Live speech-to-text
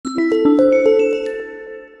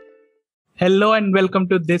Hello and welcome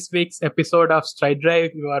to this week's episode of Stride Drive,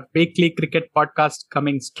 your weekly cricket podcast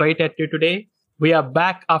coming straight at you today. We are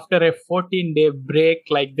back after a 14-day break,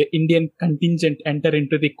 like the Indian contingent enter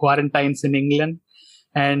into the quarantines in England.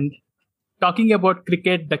 And talking about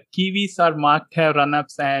cricket, the Kiwis are marked their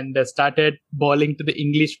run-ups and started bowling to the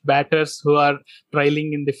English batters who are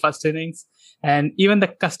trailing in the first innings. And even the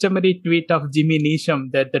customary tweet of Jimmy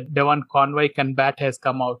Neesham that the Devon Conway can bat has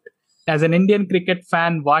come out. As an Indian cricket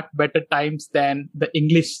fan, what better times than the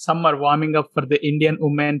English summer warming up for the Indian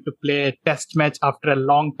women to play a test match after a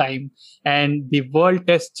long time, and the World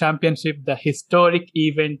Test Championship, the historic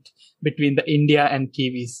event between the India and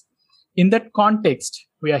Kiwis. In that context,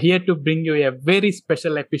 we are here to bring you a very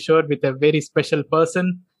special episode with a very special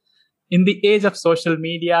person. In the age of social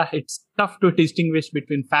media, it's tough to distinguish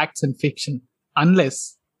between facts and fiction,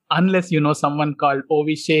 unless you know someone called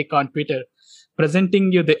Ovi Sheikh on Twitter.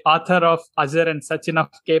 Presenting you the author of Azhar and Sachin of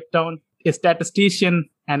Cape Town, a statistician,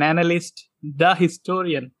 an analyst, the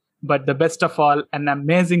historian, but the best of all, an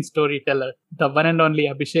amazing storyteller, the one and only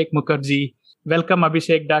Abhishek Mukherjee. Welcome,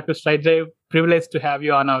 Abhishek Da to Stride Drive. Privileged to have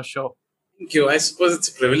you on our show. Thank you. I suppose it's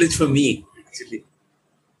a privilege for me, actually.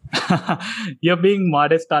 You're being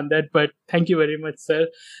modest on that, but thank you very much, sir.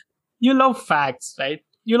 You love facts, right?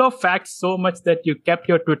 You love facts so much that you kept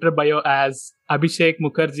your Twitter bio as Abhishek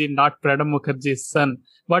Mukherjee, not Pranab Mukherjee's son.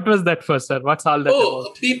 What was that for, sir? What's all that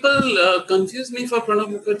about? People confuse me for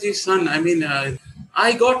Pranab Mukherjee's son.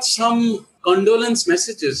 I got some condolence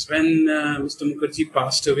messages when Mr. Mukherjee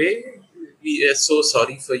passed away. We are so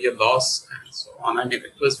sorry for your loss and so on. It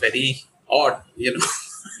was very odd,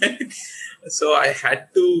 So I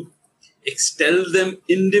had to tell them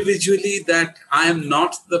individually that I am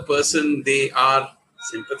not the person they are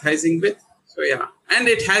sympathizing with. So yeah, and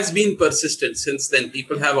it has been persistent since then.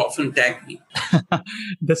 People have often tagged me.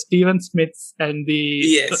 The Stephen Smiths and the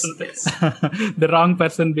yes. The wrong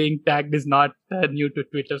person being tagged is not new to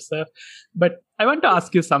Twitter, sir. But I want to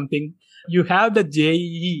ask you something. You have the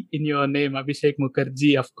JEE in your name, Abhishek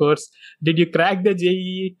Mukherjee, of course. Did you crack the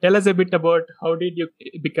JEE? Tell us a bit about how did you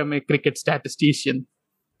become a cricket statistician?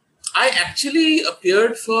 I actually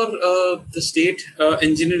appeared for the state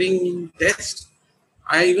engineering test.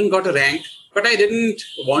 I even got a rank, but I didn't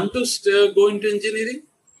want to go into engineering.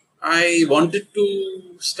 I wanted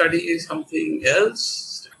to study something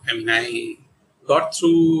else. I got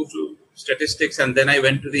through statistics and then I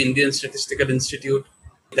went to the Indian Statistical Institute.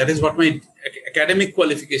 That is what my academic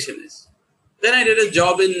qualification is. Then I did a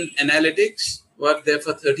job in analytics, worked there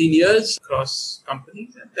for 13 years across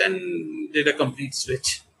companies, and then did a complete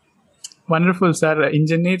switch. Wonderful, sir.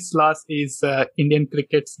 Engineer's loss is Indian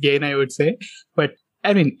cricket's gain, I would say. But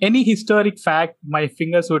any historic fact, my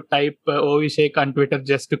fingers would type Ovi Sheikh on Twitter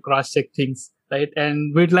just to cross-check things, right?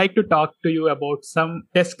 And we'd like to talk to you about some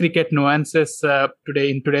test cricket nuances today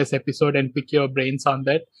in today's episode and pick your brains on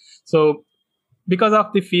that. So, because of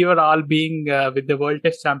the fever all being with the World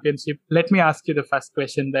Test Championship, let me ask you the first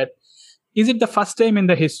question that, is it the first time in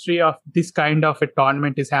the history of this kind of a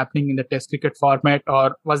tournament is happening in the test cricket format,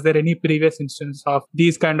 or was there any previous instance of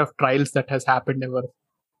these kind of trials that has happened ever?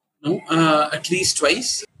 No, at least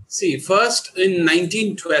twice. See, first in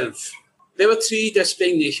 1912, there were 3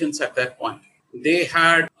 test-playing nations at that point. They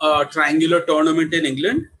had a triangular tournament in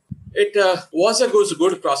England. It was a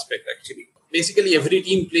good prospect, actually. Basically, every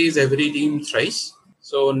team plays every team thrice.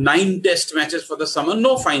 So 9 test matches for the summer,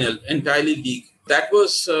 no final, entirely league. That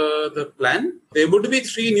was the plan. There would be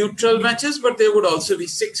 3 neutral matches, but there would also be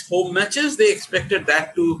 6 home matches. They expected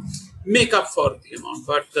that to make up for the amount.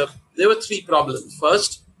 But there were 3 problems.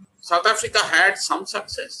 First, South Africa had some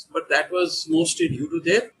success, but that was mostly due to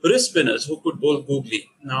their wrist spinners who could bowl googly.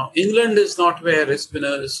 Now, England is not where wrist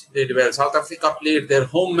spinners did well. South Africa played their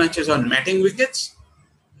home matches on matting wickets.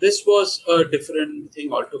 This was a different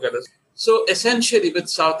thing altogether. So essentially, with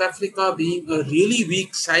South Africa being a really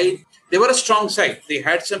weak side, they were a strong side. They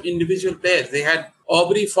had some individual players. They had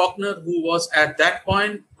Aubrey Faulkner, who was at that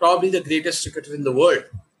point probably the greatest cricketer in the world.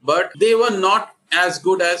 But they were not as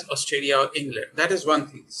good as Australia or England. That is one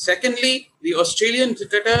thing. Secondly, the Australian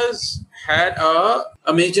cricketers had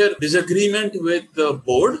a major disagreement with the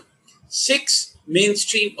board. 6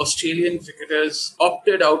 mainstream Australian cricketers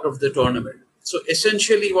opted out of the tournament. So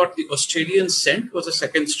essentially what the Australians sent was a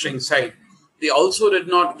second string side. They also did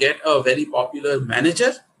not get a very popular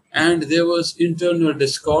manager, and there was internal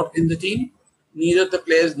discord in the team. Neither the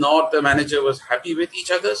players nor the manager was happy with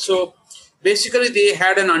each other. So basically, they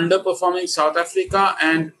had an underperforming South Africa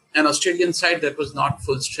and an Australian side that was not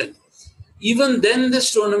full strength. Even then,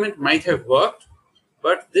 this tournament might have worked,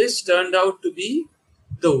 but this turned out to be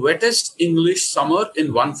the wettest English summer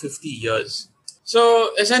in 150 years.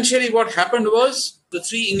 So essentially what happened was the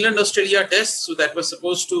 3 England-Australia tests, so that was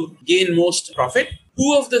supposed to gain most profit.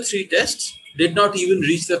 2 of the 3 tests did not even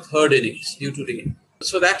reach the 3rd innings due to rain.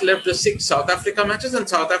 So that left the 6 South Africa matches, and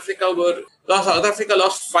South Africa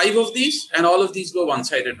lost 5 of these, and all of these were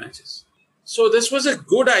one-sided matches. So this was a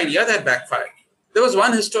good idea that backfired. There was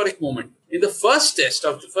one historic moment. In the first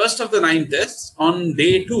of the 9 tests, on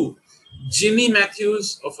day 2, Jimmy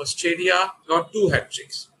Matthews of Australia got 2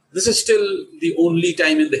 hat-tricks. This is still the only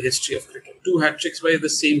time in the history of cricket. 2 hat-tricks by the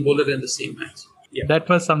same bowler in the same match. Yeah. That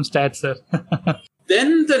was some stats, sir.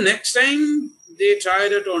 Then the next time they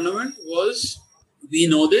tried a tournament was, we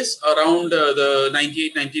know this, around the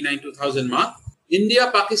 98, 99, 2000 mark. India,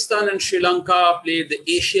 Pakistan and Sri Lanka played the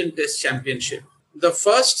Asian Test Championship. The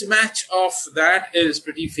first match of that is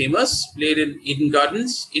pretty famous, played in Eden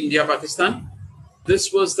Gardens, India, Pakistan.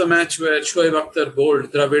 This was the match where Shoaib Akhtar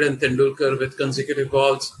bowled Dravid and Tendulkar with consecutive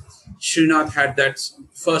balls. Srinath had that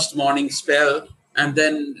first morning spell. And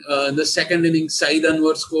then in the second innings, Saeed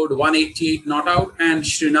Anwar scored 188 not out, and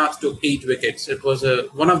Srinath took 8 wickets. It was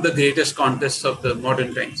one of the greatest contests of the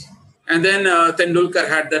modern times. And then Tendulkar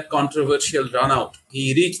had that controversial run out.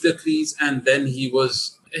 He reached the crease, and then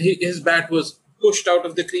his bat was pushed out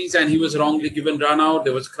of the crease, and he was wrongly given run out.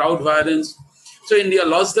 There was crowd violence. So India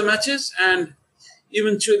lost the matches, and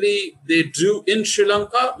eventually they drew in Sri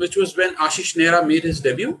Lanka, which was when Ashish Nehra made his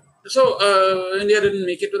debut. So India didn't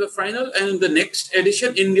make it to the final, and in the next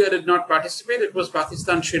edition, India did not participate. It was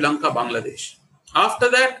Pakistan, Sri Lanka, Bangladesh. After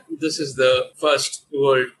that, this is the first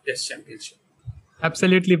World Test Championship.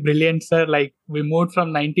 Absolutely brilliant, sir. Like, we moved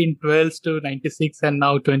from 1912 to 96 and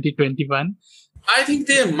now 2021. I think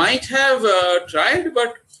they might have tried,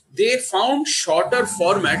 but they found shorter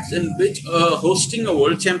formats in which hosting a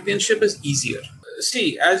World Championship is easier.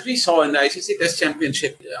 See, as we saw in the ICC Test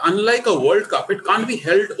Championship, unlike a World Cup, it can't be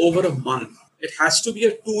held over a month. It has to be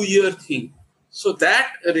a 2-year thing. So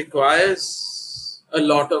that requires a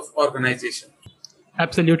lot of organization.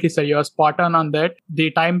 Absolutely, sir. You're spot on that.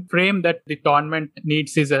 The time frame that the tournament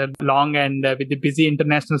needs is long, and with the busy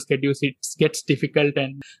international schedules, it gets difficult.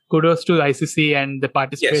 And kudos to ICC and the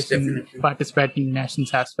participating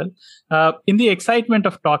nations as well. In the excitement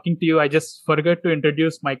of talking to you, I just forgot to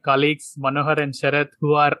introduce my colleagues Manohar and Sharath,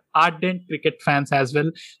 who are ardent cricket fans as well.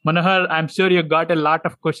 Manohar, I'm sure you got a lot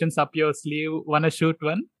of questions up your sleeve. Want to shoot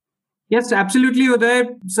one? Yes, absolutely,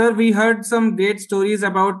 Uday. Sir, we heard some great stories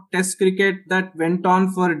about Test cricket that went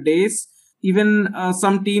on for days. Even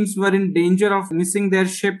some teams were in danger of missing their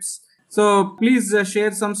ships. So please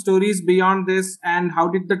share some stories beyond this, and how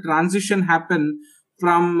did the transition happen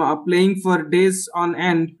from playing for days on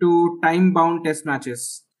end to time-bound Test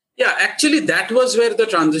matches? Yeah, actually, that was where the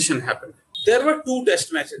transition happened. There were 2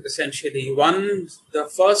 test matches, essentially. One, the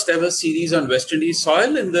first ever series on West Indies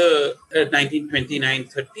soil in the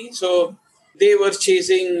 1929-30. So they were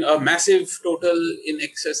chasing a massive total in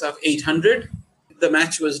excess of 800. The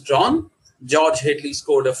match was drawn. George Headley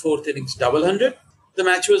scored a 4th innings double 100. The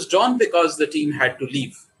match was drawn because the team had to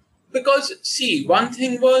leave. Because, see, one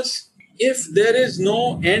thing was, if there is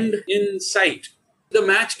no end in sight, the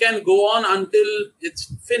match can go on until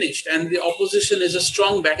it's finished and the opposition is a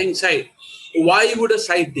strong batting side. Why would a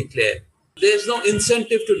side declare? There's no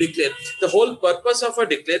incentive to declare. The whole purpose of a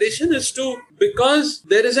declaration is because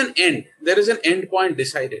there is an end. There is an end point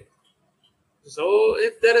decided. So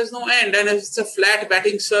if there is no end and it's a flat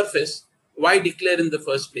batting surface, why declare in the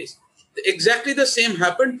first place? Exactly the same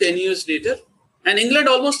happened 10 years later. And England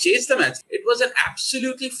almost chased the match. It was an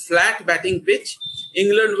absolutely flat batting pitch.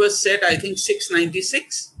 England was set, I think,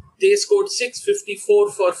 696. They scored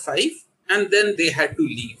 654 for 5. And then they had to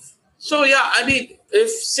leave. So, yeah, I mean, if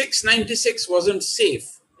 696 wasn't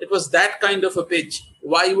safe, it was that kind of a pitch,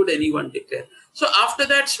 why would anyone declare? So after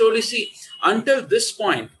that, slowly, see, until this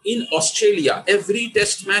point, in Australia, every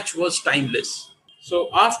test match was timeless. So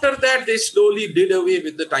after that, they slowly did away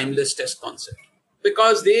with the timeless test concept.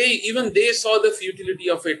 Because they saw the futility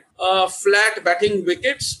of it. Flat batting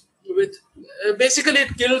wickets, basically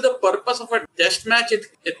it killed the purpose of a test match.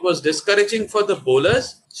 It was discouraging for the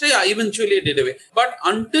bowlers. So yeah, eventually it did away. But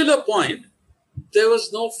until a point, there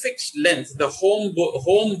was no fixed length. The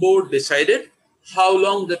home board decided how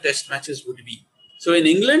long the test matches would be. So in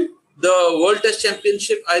England, the World Test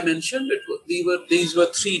Championship I mentioned, these were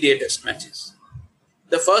 3-day test matches.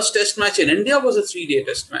 The first test match in India was a 3-day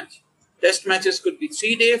test match. Test matches could be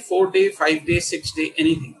 3-day, 4-day, 5-day, 6-day,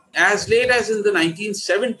 anything. As late as in the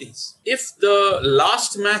 1970s, if the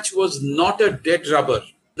last match was not a dead rubber,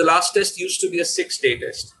 the last test used to be a 6-day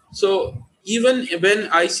test. So even when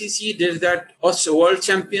ICC did that World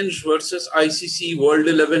Champions versus ICC World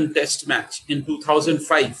 11 test match in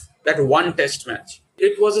 2005, that one test match.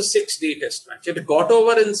 It was a 6-day test match. It got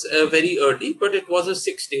over in very early, but it was a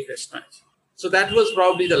 6-day test match. So that was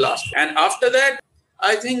probably the last. And after that,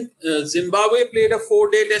 I think Zimbabwe played a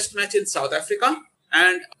 4-day test match in South Africa,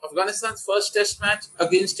 and Afghanistan's first test match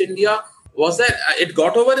against India was that it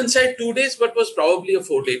got over inside 2 days, but was probably a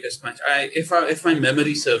 4-day test match, if my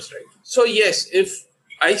memory serves right. So yes, if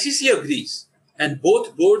ICC agrees and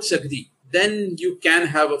both boards agree, then you can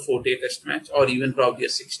have a 4-day test match or even probably a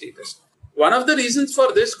 6-day test match. One of the reasons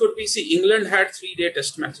for this could be, England had 3-day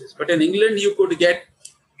test matches, but in England you could get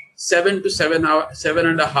 7 to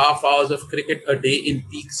 7.5 hours of cricket a day in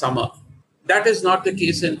peak summer. That is not the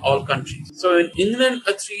case in all countries. So in England,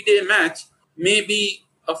 a 3-day match may be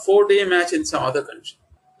a 4-day match in some other country,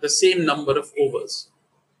 the same number of overs.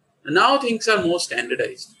 Now things are more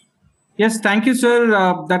standardized. Yes, thank you, sir.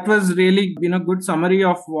 That was really good summary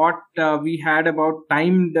of what we had about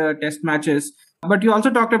timed test matches. But you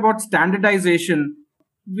also talked about standardization.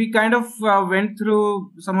 We kind of went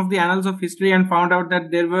through some of the annals of history and found out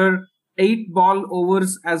that there were 8-ball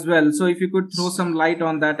overs as well. So if you could throw some light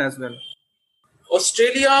on that as well.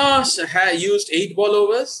 Australia used 8-ball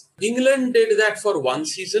overs. England did that for one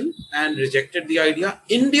season and rejected the idea.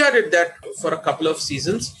 India did that for a couple of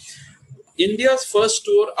seasons. India's first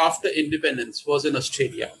tour after independence was in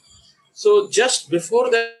Australia. So just before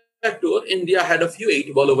that tour, India had a few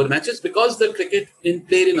 8-ball over matches because the cricket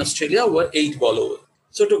played in Australia were 8-ball over.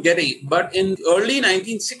 So to get 8. But in early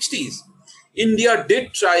 1960s, India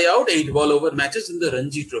did try out 8-ball over matches in the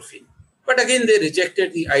Ranji Trophy. But again, they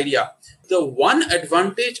rejected the idea. The one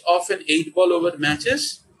advantage of an 8-ball over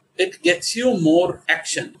matches, it gets you more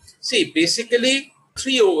action. See, basically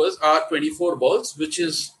 3 overs are 24 balls, which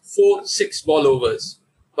is 4 6-ball overs.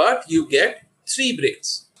 But you get 3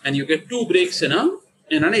 breaks and you get 2 breaks in an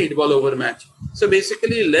 8-ball over match. So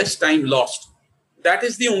basically less time lost. That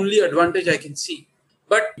is the only advantage I can see.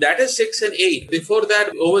 But that is 6 and 8. Before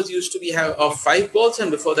that, overs used to be of 5 balls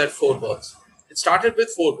and before that 4 balls. It started with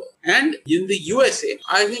 4 balls. And in the USA,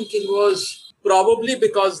 I think it was probably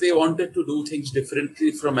because they wanted to do things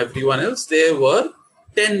differently from everyone else. There were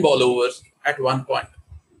 10-ball overs at one point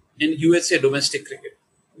in USA domestic cricket.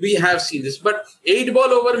 We have seen this. But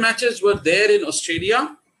 8-ball over matches were there in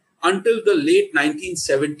Australia until the late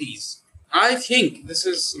 1970s. I think, this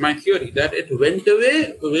is my theory, that it went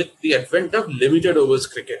away with the advent of limited overs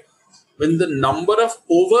cricket, when the number of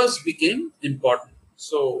overs became important.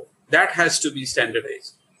 So that has to be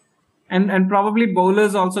standardized. And probably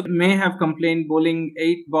bowlers also may have complained bowling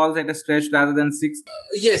 8 balls at a stretch rather than 6.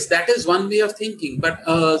 Yes, that is one way of thinking. But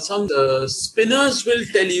some spinners will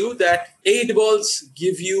tell you that 8 balls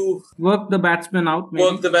give you... Work the batsman out. Maybe.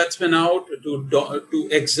 Work the batsman out to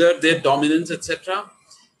exert their dominance, etc.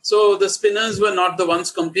 So the spinners were not the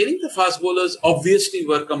ones complaining. The fast bowlers obviously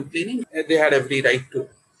were complaining. They had every right to.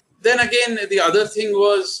 Then again, the other thing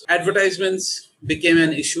was advertisements became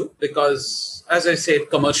an issue because, as I said,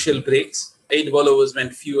 commercial breaks. 8-ball overs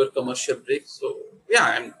meant fewer commercial breaks. So,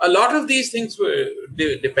 yeah, and a lot of these things were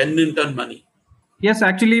dependent on money. Yes,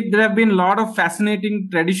 actually, there have been a lot of fascinating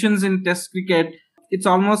traditions in Test cricket. It's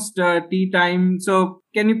almost tea time. So,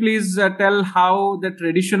 can you please tell how the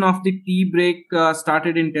tradition of the tea break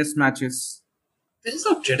started in Test matches? There is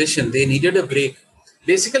no tradition. They needed a break.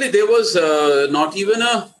 Basically, there was not even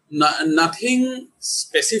nothing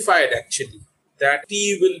specified, actually, that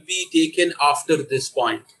tea will be taken after this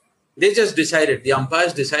point. They just decided, the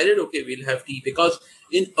umpires decided, okay, we'll have tea. Because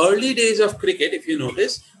in early days of cricket, if you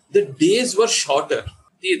notice, the days were shorter.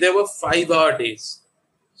 There were 5-hour days.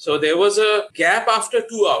 So there was a gap after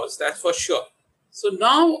 2 hours, that's for sure. So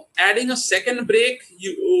now adding a second break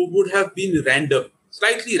would have been random,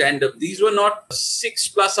 slightly random. These were not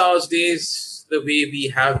 6+ hours days the way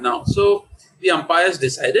we have now. So the umpires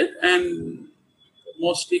decided, and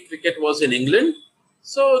mostly cricket was in England.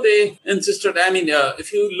 So they insisted. I mean,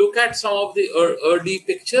 if you look at some of the early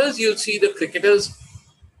pictures, you'll see the cricketers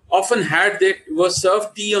often were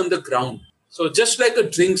served tea on the ground. So just like a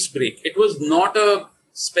drinks break, it was not a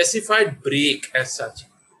specified break as such.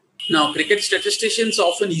 Now, cricket statisticians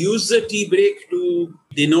often use the tea break to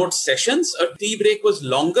denote sessions. A tea break was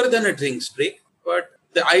longer than a drinks break, but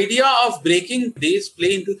the idea of breaking days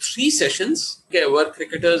play into 3 sessions, where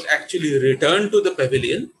cricketers actually returned to the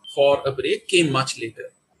pavilion for a break, came much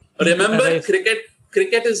later. Remember,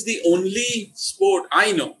 cricket is the only sport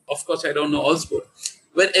I know, of course I don't know all sport,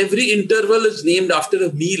 where every interval is named after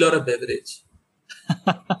a meal or a beverage.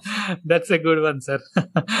 That's a good one, sir.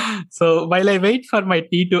 So while I wait for my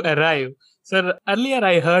tea to arrive, Sir, earlier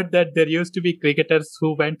I heard that there used to be cricketers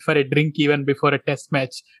who went for a drink even before a test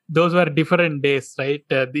match. Those were different days, right?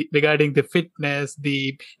 Regarding the fitness,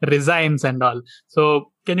 the regimes and all.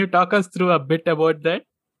 So can you talk us through a bit about that?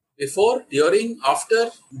 Before, during, after,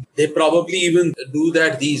 they probably even do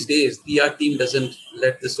that these days. PR team doesn't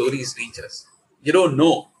let the stories reach us. You don't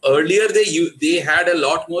know. Earlier, they had a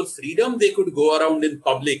lot more freedom. They could go around in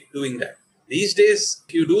public doing that. These days,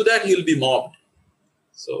 if you do that, you'll be mobbed.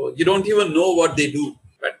 So you don't even know what they do.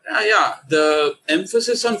 But the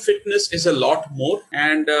emphasis on fitness is a lot more.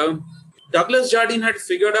 And Douglas Jardine had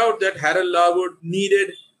figured out that Harold Larwood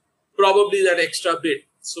needed probably that extra bit.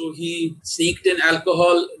 So he sneaked in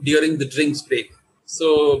alcohol during the drinks break.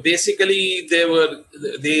 So basically,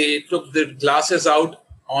 they took the glasses out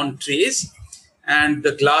on trays, and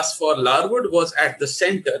the glass for Larwood was at the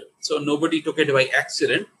center. So nobody took it by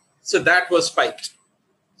accident. So that was spiked.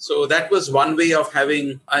 So that was one way of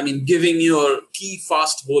giving your key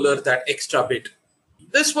fast bowler that extra bit.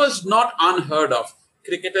 This was not unheard of.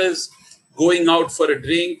 Cricketers going out for a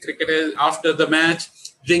drink, cricketers after the match,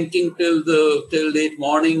 drinking till late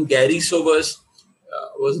morning. Gary Sobers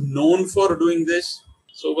was known for doing this.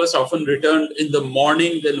 Sobers often returned in the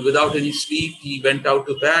morning, then without any sleep, he went out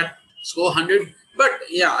to bat, score 100. But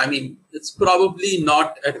it's probably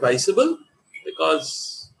not advisable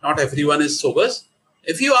because not everyone is Sobers.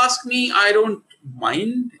 If you ask me, I don't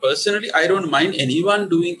mind. Personally, I don't mind anyone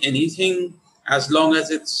doing anything as long as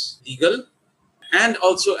it's legal and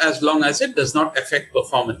also as long as it does not affect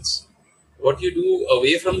performance. What you do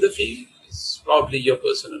away from the field is probably your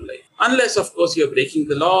personal life. Unless, of course, you're breaking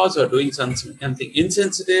the laws or doing something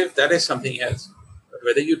insensitive, that is something else. But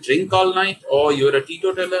whether you drink all night or you're a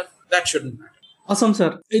teetotaler, that shouldn't matter. Awesome,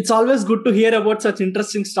 sir. It's always good to hear about such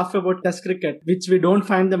interesting stuff about Test cricket, which we don't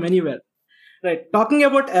find them anywhere. Right. Talking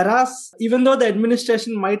about eras, even though the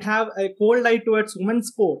administration might have a cold eye towards women's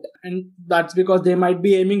sport, and that's because they might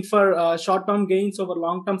be aiming for short-term gains over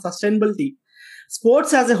long-term sustainability,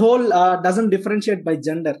 sports as a whole doesn't differentiate by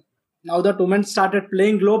gender. Now that women started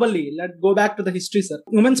playing globally, let's go back to the history, sir.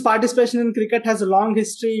 Women's participation in cricket has a long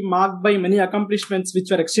history marked by many accomplishments which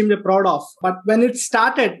we're extremely proud of. But when it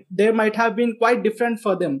started, they might have been quite different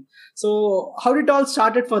for them. So how did it all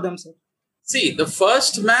started for them, sir? See, the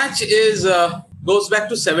first match goes back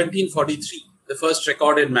to 1743, the first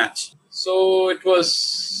recorded match. So it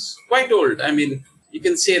was quite old. You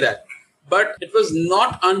can say that. But it was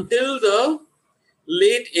not until the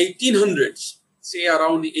late 1800s, say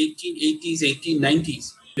around the 1880s,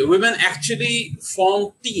 1890s, the women actually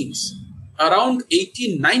formed teams. Around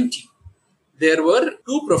 1890, there were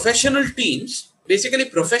two professional teams, basically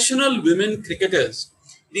professional women cricketers.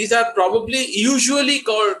 These are probably usually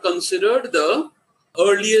considered the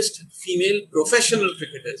earliest female professional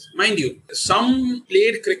cricketers. Mind you, some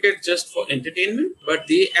played cricket just for entertainment, but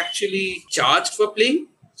they actually charged for playing.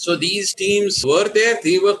 So these teams were there.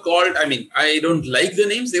 They were called, I don't like the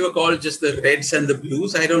names. They were called just the Reds and the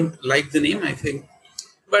Blues. I don't like the name, I think.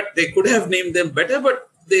 But they could have named them better, but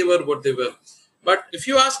they were what they were. But if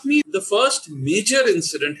you ask me, the first major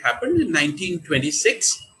incident happened in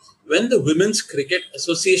 1926 when the Women's Cricket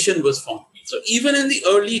Association was formed. So even in the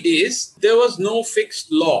early days, there was no fixed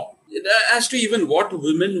law as to even what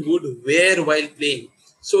women would wear while playing.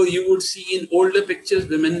 So you would see in older pictures,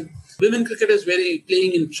 women cricketers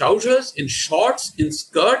playing in trousers, in shorts, in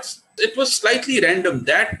skirts. It was slightly random.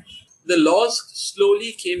 That the laws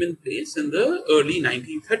slowly came in place in the early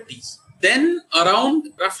 1930s. Then around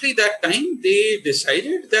roughly that time, they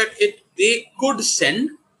decided that they could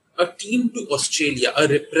send a team to Australia, a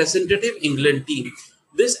representative England team.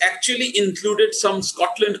 This actually included some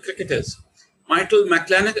Scotland cricketers. Michael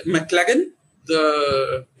McLagan,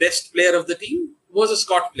 the best player of the team, was a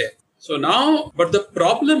Scot player. So now, but the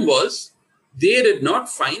problem was they did not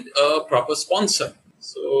find a proper sponsor.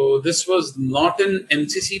 So this was not an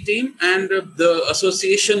MCC team, and the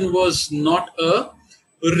association was not a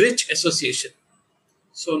rich association.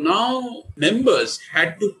 So now members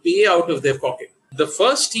had to pay out of their pocket. The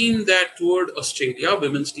first team that toured Australia,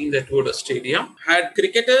 women's team that toured Australia, had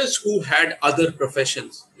cricketers who had other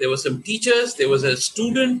professions. There were some teachers, there was a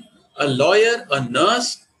student, a lawyer, a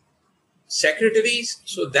nurse, secretaries.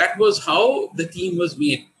 So that was how the team was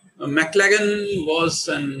made. McLagan was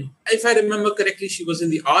if I remember correctly, she was in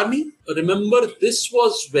the army. Remember, this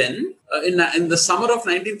was when, in the summer of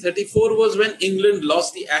 1934 was when England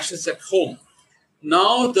lost the Ashes at home.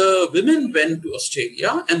 Now the women went to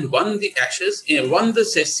Australia and won the Ashes, won the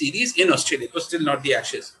Test series in Australia. It was still not the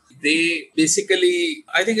Ashes. They basically,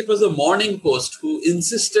 I think it was the Morning Post who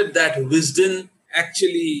insisted that Wisden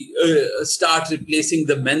actually start replacing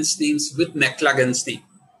the men's teams with McLagan's team.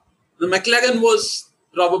 The McLagan was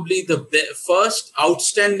probably the first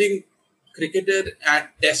outstanding cricketer at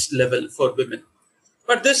test level for women.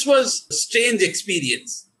 But this was a strange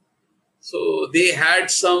experience. So they had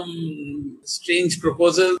some strange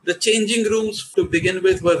proposal. The changing rooms to begin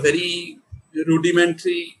with were very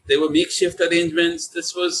rudimentary. They were makeshift arrangements.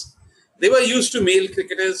 They were used to male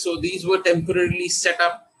cricketers, so these were temporarily set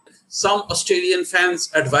up. Some Australian fans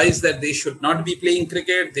advised that they should not be playing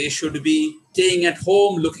cricket. They should be staying at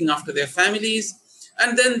home, looking after their families.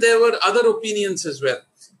 And then there were other opinions as well.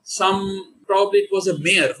 Probably it was a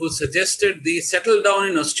mayor who suggested they settle down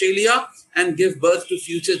in Australia and give birth to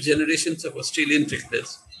future generations of Australian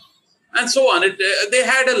cricketers. And so on. They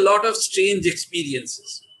had a lot of strange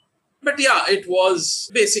experiences. But yeah, it was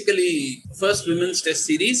basically first women's test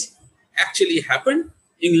series actually happened.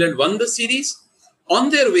 England won the series. On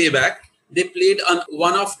their way back, they played a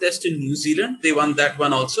one-off test in New Zealand. They won that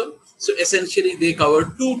one also. So essentially, they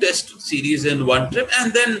covered 2 test series in one trip,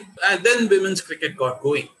 and then women's cricket got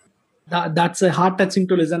going. That's a heart-touching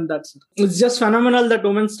to listen. It's just phenomenal that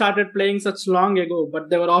women started playing such long ago, but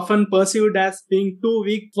they were often perceived as being too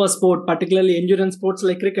weak for sport, particularly endurance sports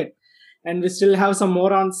like cricket. And we still have some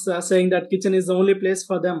morons saying that kitchen is the only place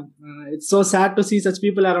for them. It's so sad to see such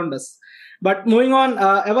people around us. But moving on,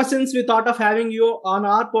 ever since we thought of having you on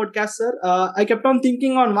our podcast, sir, I kept on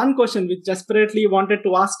thinking on one question which desperately wanted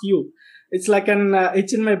to ask you. It's like an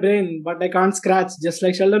itch in my brain, but I can't scratch, just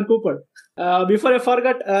like Sheldon Cooper. Before I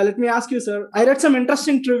forget, let me ask you, sir. I read some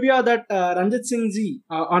interesting trivia that Ranjit Singh Ji,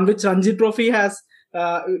 on which Ranji Trophy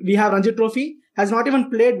we have Ranji Trophy, has not even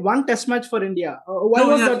played one test match for India. Why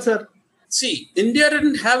was that, sir? See, India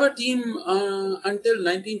didn't have a team until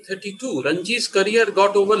 1932. Ranji's career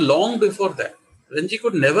got over long before that. Ranji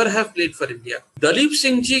could never have played for India. Dalip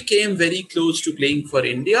Singh Ji came very close to playing for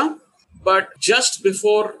India, but just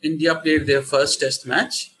before India played their first test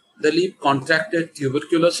match, Dalip contracted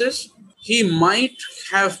tuberculosis. He might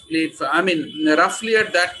have played roughly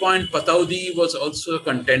at that point, Pataudi was also a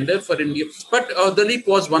contender for India. But Dalip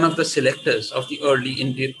was one of the selectors of the early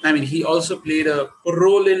Indian. He also played a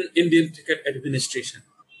role in Indian cricket administration.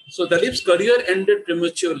 So Dalip's career ended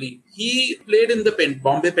prematurely. He played in the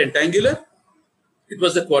Bombay Pentangular. It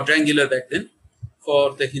was the quadrangular back then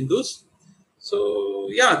for the Hindus. So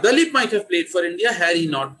yeah, Dalip might have played for India had he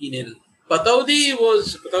not been ill. Pataudi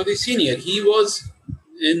Senior. He was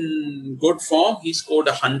in good form. He scored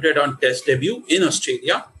 100 on test debut in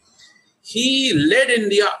Australia. He led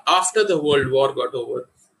India after the World War got over.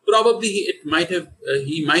 Probably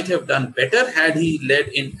he might have done better had he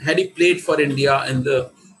played for India in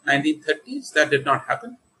the 1930s. That did not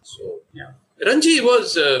happen. So yeah, Ranji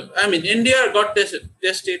was. India got test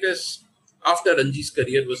status after Ranji's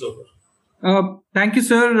career was over. Thank you,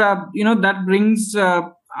 sir. That brings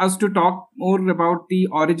us to talk more about the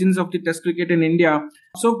origins of the test cricket in India.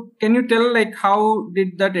 So can you tell how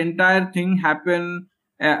did that entire thing happen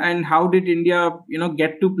and how did India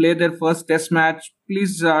get to play their first test match?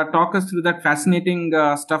 Please talk us through that fascinating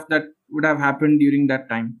stuff that would have happened during that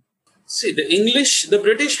time. See, the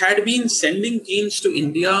British had been sending teams to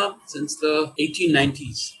India since the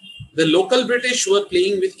 1890s. The local British were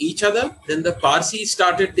playing with each other. Then the Parsis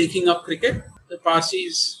started taking up cricket. The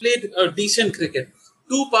Parsis played a decent cricket.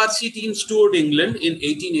 2 Parsi teams toured England in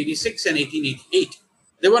 1886 and 1888.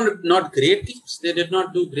 They were not great teams. They did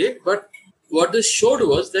not do great. But what this showed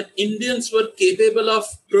was that Indians were capable of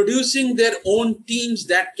producing their own teams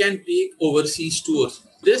that can take overseas tours.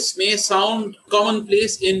 This may sound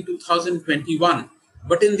commonplace in 2021,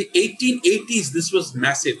 but in the 1880s, this was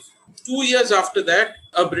massive. 2 years after that,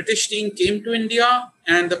 a British team came to India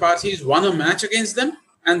and the Parsis won a match against them.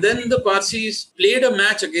 And then the Parsis played a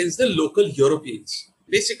match against the local Europeans.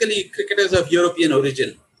 Basically, cricketers of European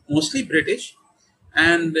origin, mostly British.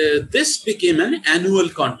 And this became an annual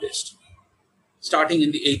contest starting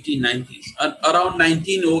in the 1890s. Around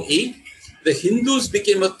 1908, the Hindus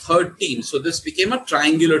became a third team. So this became a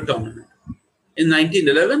triangular tournament. In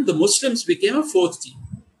 1911, the Muslims became a fourth team.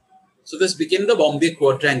 So this became the Bombay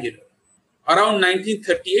Quadrangular. Around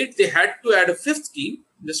 1938, they had to add a fifth team.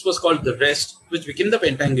 This was called the Rest, which became the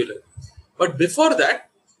Pentangular. But before that,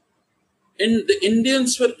 the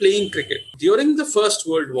Indians were playing cricket. During the First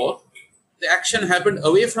World War, the action happened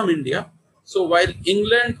away from India. So while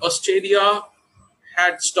England, Australia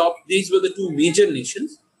had stopped, these were the 2 major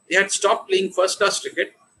nations, they had stopped playing first-class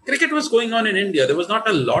cricket. Cricket was going on in India. There was not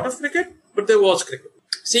a lot of cricket, but there was cricket.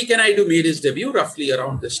 C.K. Naidu made his debut roughly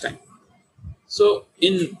around this time. So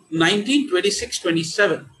in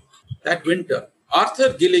 1926-27, that winter,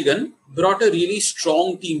 Arthur Gilligan brought a really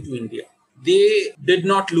strong team to India. They did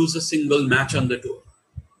not lose a single match on the tour.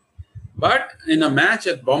 But in a match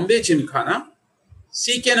at Bombay Gymkhana,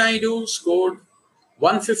 C.K. Naidu scored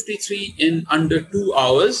 153 in under 2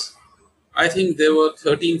 hours. I think there were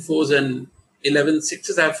 13 fours and 11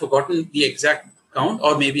 sixes. I've forgotten the exact count,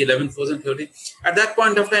 or maybe 11 fours and 13. At that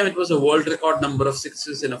point of time, it was a world record number of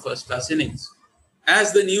sixes in a first-class innings.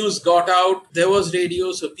 As the news got out, there was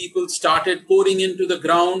radio, so people started pouring into the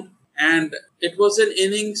ground, and it was an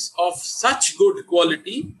innings of such good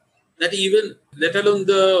quality that even, let alone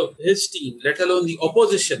his team, let alone the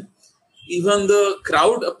opposition, even the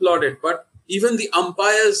crowd applauded, but even the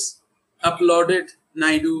umpires applauded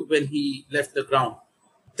Naidu when he left the ground.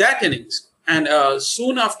 That innings, and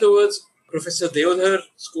soon afterwards, Professor Deodhar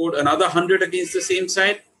scored another 100 against the same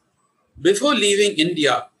side. Before leaving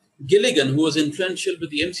India, Gilligan, who was influential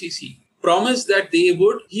with the MCC, promised that he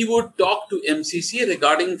would talk to MCC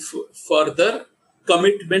regarding further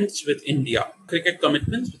commitments with India, cricket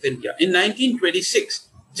commitments with India. In 1926,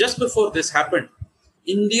 just before this happened,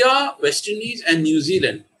 India, West Indies and New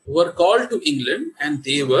Zealand were called to England, and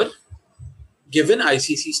they were given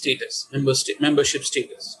ICC status, membership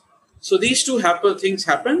status. So these two things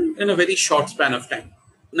happened in a very short span of time.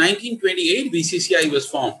 1928, BCCI was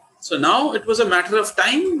formed. So now it was a matter of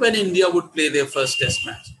time when India would play their first test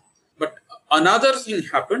match. But another thing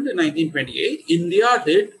happened in 1928. India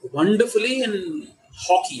did wonderfully in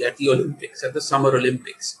hockey at the Olympics, at the Summer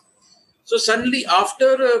Olympics. So suddenly,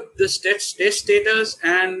 after this test status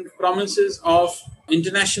and promises of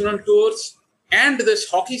international tours and this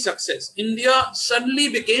hockey success, India suddenly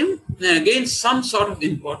gained some sort of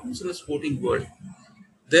importance in the sporting world.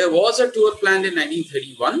 There was a tour planned in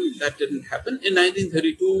 1931. That didn't happen. In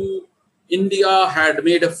 1932, India had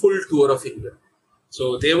made a full tour of England.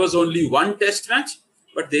 So there was only one test match,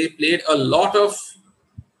 but they played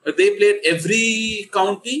every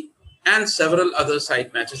county and several other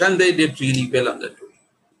side matches, and they did really well on the tour.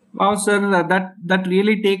 Wow, sir, that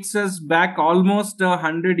really takes us back almost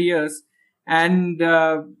 100 years. And,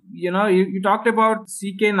 you talked about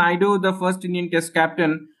C.K. Naidu, the first Indian test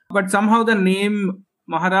captain, but somehow the name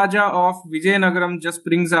Maharaja of Vijayanagaram just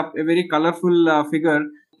brings up a very colorful figure.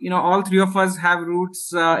 All three of us have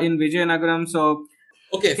roots in Vijayanagaram. So,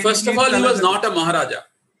 okay, first of all, he was not a Maharaja.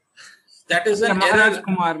 That is an Maharaj error.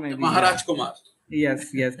 Kumar, maybe. Maharaj Kumar.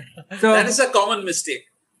 Yes. So that is a common mistake.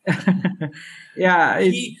 Yeah.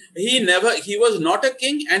 He was not a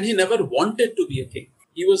king, and he never wanted to be a king.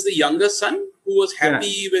 He was the younger son who was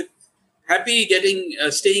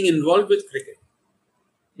staying involved with cricket.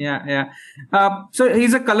 Yeah. So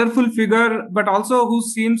he's a colorful figure, but also who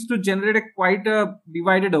seems to generate quite a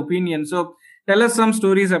divided opinion. So tell us some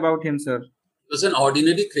stories about him, sir. He was an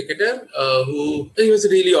ordinary cricketer he was a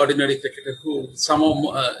really ordinary cricketer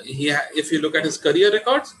if you look at his career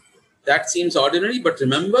records, that seems ordinary. But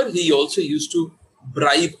remember, he also used to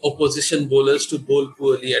bribe opposition bowlers to bowl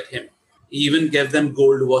poorly at him. He even gave them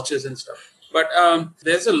gold watches and stuff. But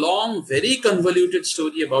there's a long, very convoluted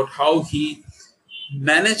story about how he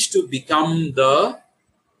managed to become the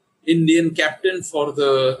Indian captain for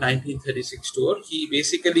the 1936 tour.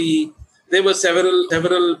 There were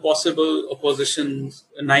several possible oppositions.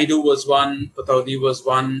 Naidu was one, Pataudi was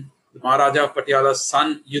one, the Maharaja of Patiala's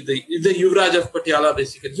son, the Yuvraj of Patiala,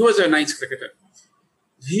 basically. He was a nice cricketer.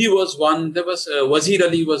 He was one. There was Wazir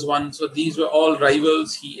Ali was one. So these were all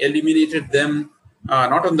rivals. He eliminated them,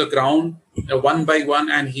 not on the ground, one by one,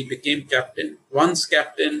 and he became captain. Once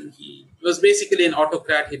captain, he was basically an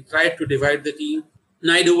autocrat. He tried to divide the team.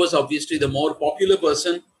 Naidu was obviously the more popular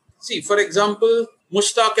person. See, for example,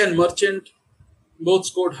 Mushtaq and Merchant both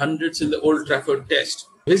scored hundreds in the Old Trafford Test.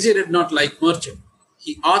 Vizier did not like Merchant.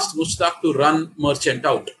 He asked Mushtaq to run Merchant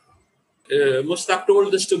out. Mushtaq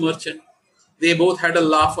told this to Merchant. They both had a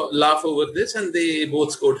laugh over this, and they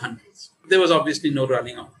both scored hundreds. There was obviously no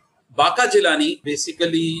running out. Baka Jilani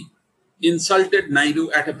basically insulted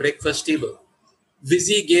Naidu at a breakfast table.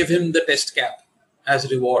 Vizi gave him the test cap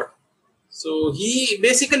as reward. So he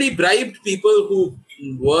basically bribed people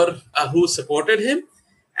who supported him,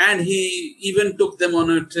 and he even took them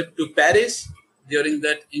on a trip to Paris during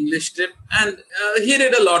that English trip. And he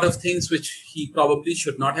did a lot of things which he probably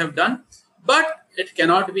should not have done. But it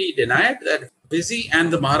cannot be denied that Vizi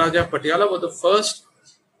and the Maharaja of Patiala were the first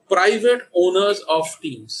private owners of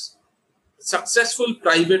teams. Successful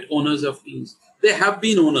private owners of teams. They have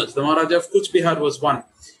been owners. The Maharaja of Kuch Bihar was one.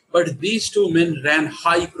 But these two men ran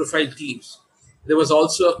high-profile teams. There was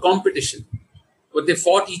also a competition. But they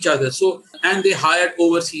fought each other. And they hired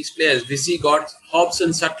overseas players. Vizi got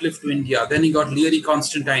Hobson Sutcliffe to India. Then he got Leary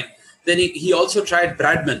Constantine. Then he also tried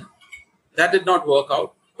Bradman. That did not work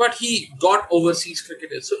out. But he got overseas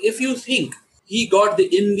cricketers. So if you think he got the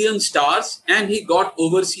Indian stars and he got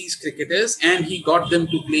overseas cricketers and he got them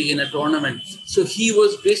to play in a tournament. So he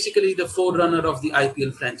was basically the forerunner of the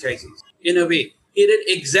IPL franchises. In a way, he did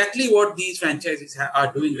exactly what these franchises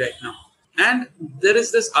are doing right now. And there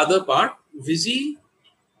is this other part. Vizzy,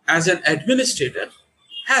 as an administrator,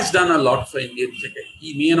 has done a lot for Indian cricket.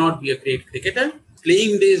 He may not be a great cricketer.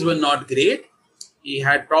 Playing days were not great. He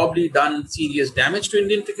had probably done serious damage to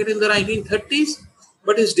Indian cricket in the 1930s.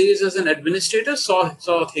 But his days as an administrator saw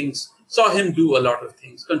him do a lot of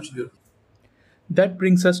things, contribute. That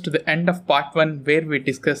brings us to the end of part 1, where we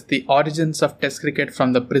discuss the origins of Test cricket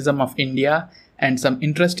from the prism of India and some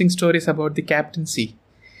interesting stories about the captaincy.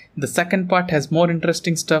 The second part has more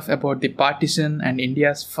interesting stuff about the partition and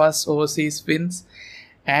India's first overseas wins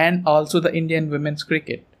and also the Indian women's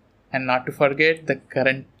cricket. And not to forget the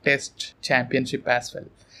current Test championship as well.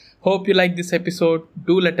 Hope you like this episode.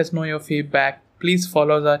 Do let us know your feedback. Please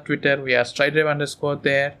follow our Twitter. We are StrideDrive_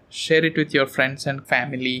 there. Share it with your friends and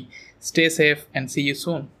family. Stay safe and see you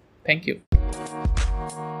soon. Thank you.